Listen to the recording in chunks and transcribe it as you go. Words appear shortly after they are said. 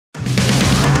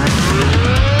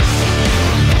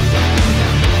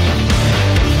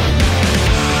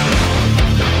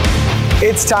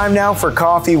It's time now for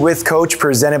Coffee with Coach,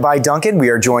 presented by Dunkin'. We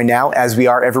are joined now, as we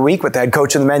are every week, with the head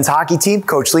coach of the men's hockey team,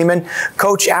 Coach Leaman.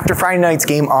 Coach, after Friday night's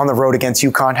game on the road against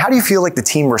UConn, how do you feel like the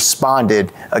team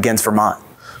responded against Vermont?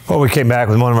 Well, we came back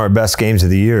with one of our best games of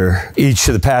the year. Each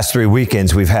of the past 3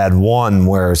 weekends, we've had one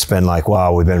where it's been like,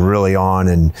 wow, we've been really on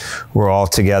and we're all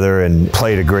together and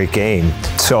played a great game.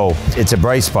 So it's a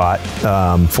bright spot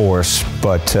for us,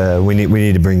 but we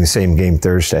need to bring the same game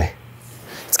Thursday.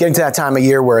 It's getting to that time of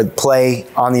year where play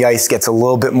on the ice gets a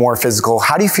little bit more physical.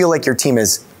 How do you feel like your team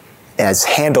has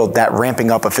handled that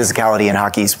ramping up of physicality in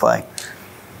hockey's play?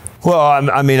 Well,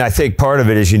 I mean, I think part of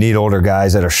it is you need older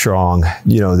guys that are strong.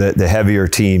 You know, the heavier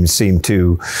teams seem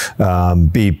to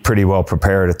be pretty well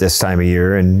prepared at this time of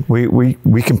year, and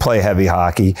we can play heavy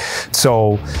hockey.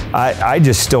 So I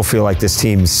just still feel like this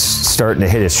team's starting to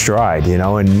hit its stride, you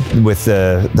know, and with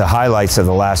the highlights of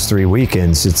the last 3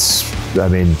 weekends, I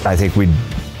mean, I think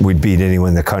we'd beat anyone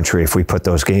in the country if we put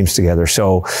those games together.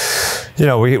 So, you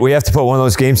know, we have to put one of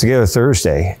those games together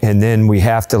Thursday, and then we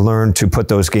have to learn to put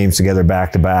those games together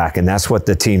back to back. And that's what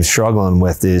the team's struggling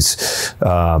with, is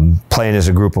playing as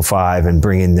a group of 5 and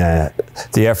bringing the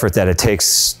effort that it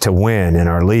takes to win in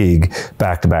our league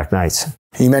back to back nights.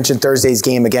 You mentioned Thursday's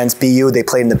game against BU. They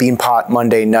played in the Bean Pot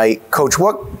Monday night. Coach,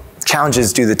 what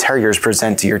challenges do the Terriers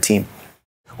present to your team?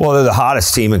 Well, they're the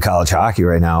hottest team in college hockey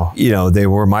right now. You know, they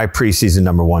were my preseason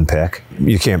 #1 pick.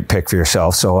 You can't pick for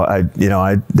yourself, so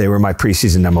they were my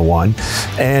preseason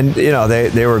 #1, and you know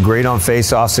they were great on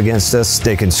face-offs against us.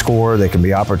 They can score, they can be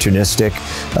opportunistic.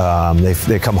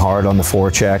 They come hard on the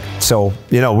forecheck. So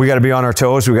you know we got to be on our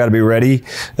toes. We got to be ready.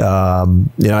 You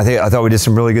know, I thought we did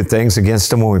some really good things against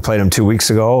them when we played them 2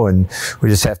 weeks ago, and we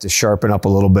just have to sharpen up a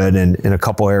little bit in a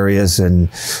couple areas. And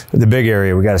the big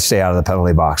area, we got to stay out of the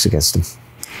penalty box against them.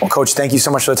 Well, Coach, thank you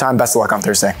so much for the time. Best of luck on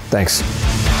Thursday. Thanks.